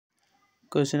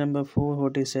Question number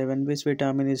 447. Which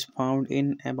vitamin is found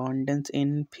in abundance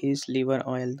in fish liver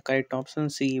oil? Correct option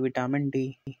C. Vitamin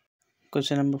D.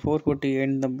 Question number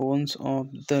 448. The bones of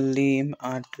the limb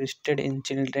are twisted in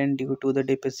children due to the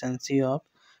deficiency of.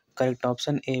 Correct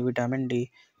option A. Vitamin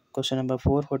D. Question number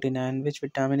 449. Which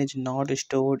vitamin is not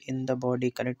stored in the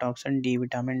body? Correct option D.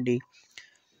 Vitamin D.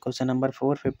 Question number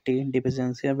 450.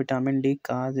 Deficiency of vitamin D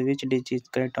cause which disease?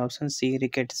 Correct option C.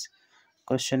 Rickets.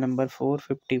 Question number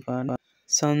 451.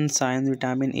 Sunshine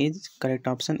vitamin is. Correct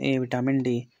option A. Vitamin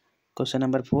D. Question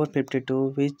number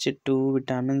 452. Which two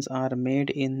vitamins are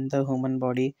made in the human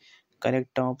body?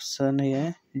 Correct option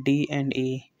है D and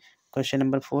E. Question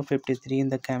number 453.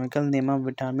 The chemical name of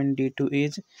vitamin D2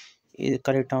 is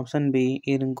correct option B.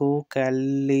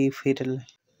 Ergocalciferol.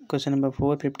 Question number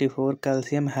 454.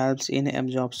 Calcium helps in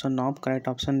absorption of. Correct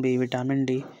option B. Vitamin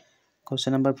D.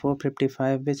 Question number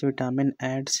 455. Which vitamin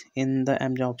aids in the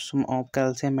absorption of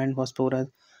calcium and phosphorus?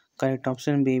 Correct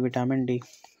option B. Vitamin D.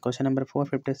 Question number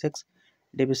 456.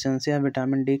 Deficiency of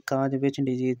vitamin D cause which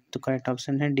disease? The correct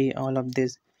option है D. All of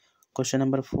this. Question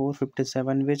number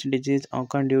 457. Which disease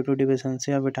occur due to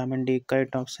deficiency of vitamin D?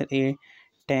 Correct option A.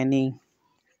 Tanning.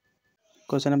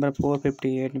 Question number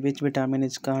 458. Which vitamin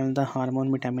is called the hormone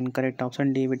vitamin? Correct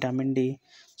option D. Vitamin D.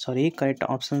 Correct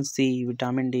option C.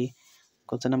 Vitamin D.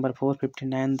 Question number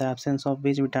 459. The absence of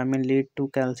which vitamin lead to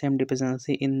calcium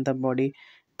deficiency in the body?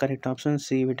 Correct option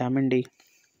C. Vitamin D.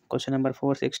 Question number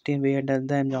 460. Where does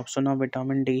the absorption of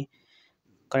vitamin D?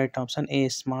 Correct option A.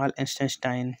 Small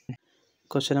intestine.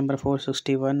 Question number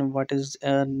 461. What is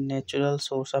a natural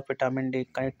source of vitamin D?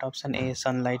 Correct option A.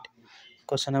 Sunlight.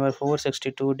 Question number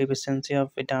 462. Deficiency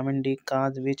of vitamin D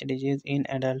cause which disease in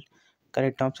adult?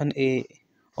 Correct option A.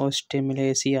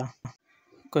 Osteomalacia.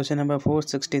 Question number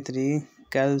 463.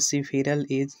 Calciferol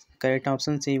is. Correct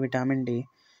option C. Vitamin D.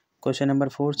 Question number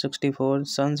 464.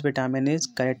 Sun's vitamin is.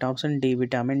 Correct option D.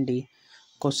 Vitamin D.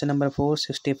 Question number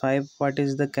 465. What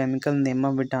is the chemical name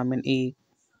of vitamin E?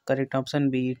 Correct option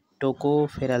B.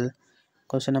 Tocopherol.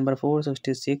 Question number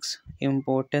 466.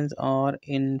 Impotence or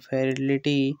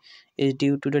infertility is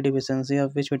due to the deficiency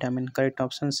of which vitamin? Correct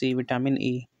option C. Vitamin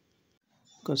E.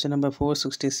 Question number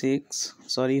 466.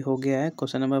 हो गया है.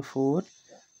 Question number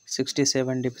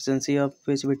 467. Deficiency of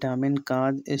which vitamin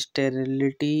cause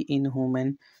sterility in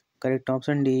human? Correct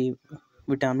option D.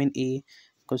 Vitamin E.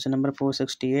 Question number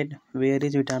 468. Where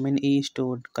is vitamin E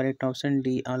stored? Correct option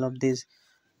D. All of this.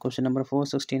 Question number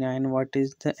 469. What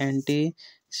is the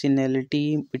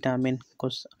anti-senility vitamin?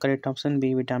 Correct option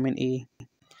B. Vitamin E.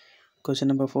 Question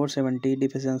number 470.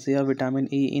 Deficiency of vitamin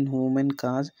E in human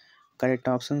cause? Correct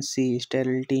option C.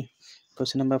 Sterility.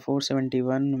 Question number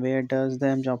 471. Where does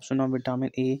the absorption of vitamin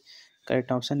E?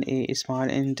 Correct option A. Small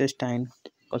intestine.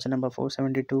 Question number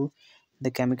 472. The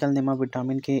chemical name of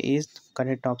vitamin K is.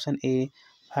 Correct option A.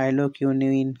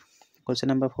 Phyloquinone. Question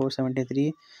number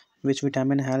 473. Which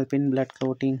vitamin help in blood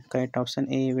clotting? Correct option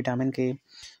A. Vitamin K.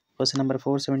 Question number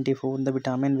 474. The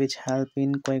vitamin which help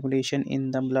in coagulation in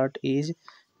the blood is.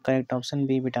 Correct option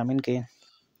B. Vitamin K.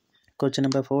 Question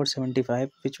number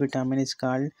 475. Which vitamin is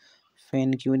called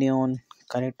phenquinone?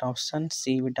 Correct option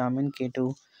C. Vitamin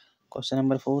K2. Question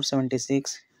number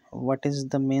 476. What is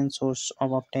the main source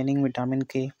of obtaining vitamin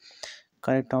K?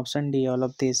 Correct option D. All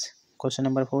of this. Question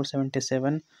number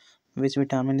 477. Which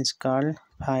vitamin is called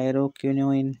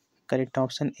phyroquinone? Correct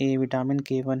option A. Vitamin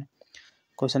K1.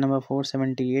 Question number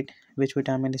 478. Which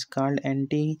vitamin is called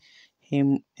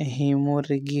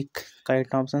anti-hemorrhagic?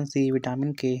 Correct option C.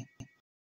 Vitamin K.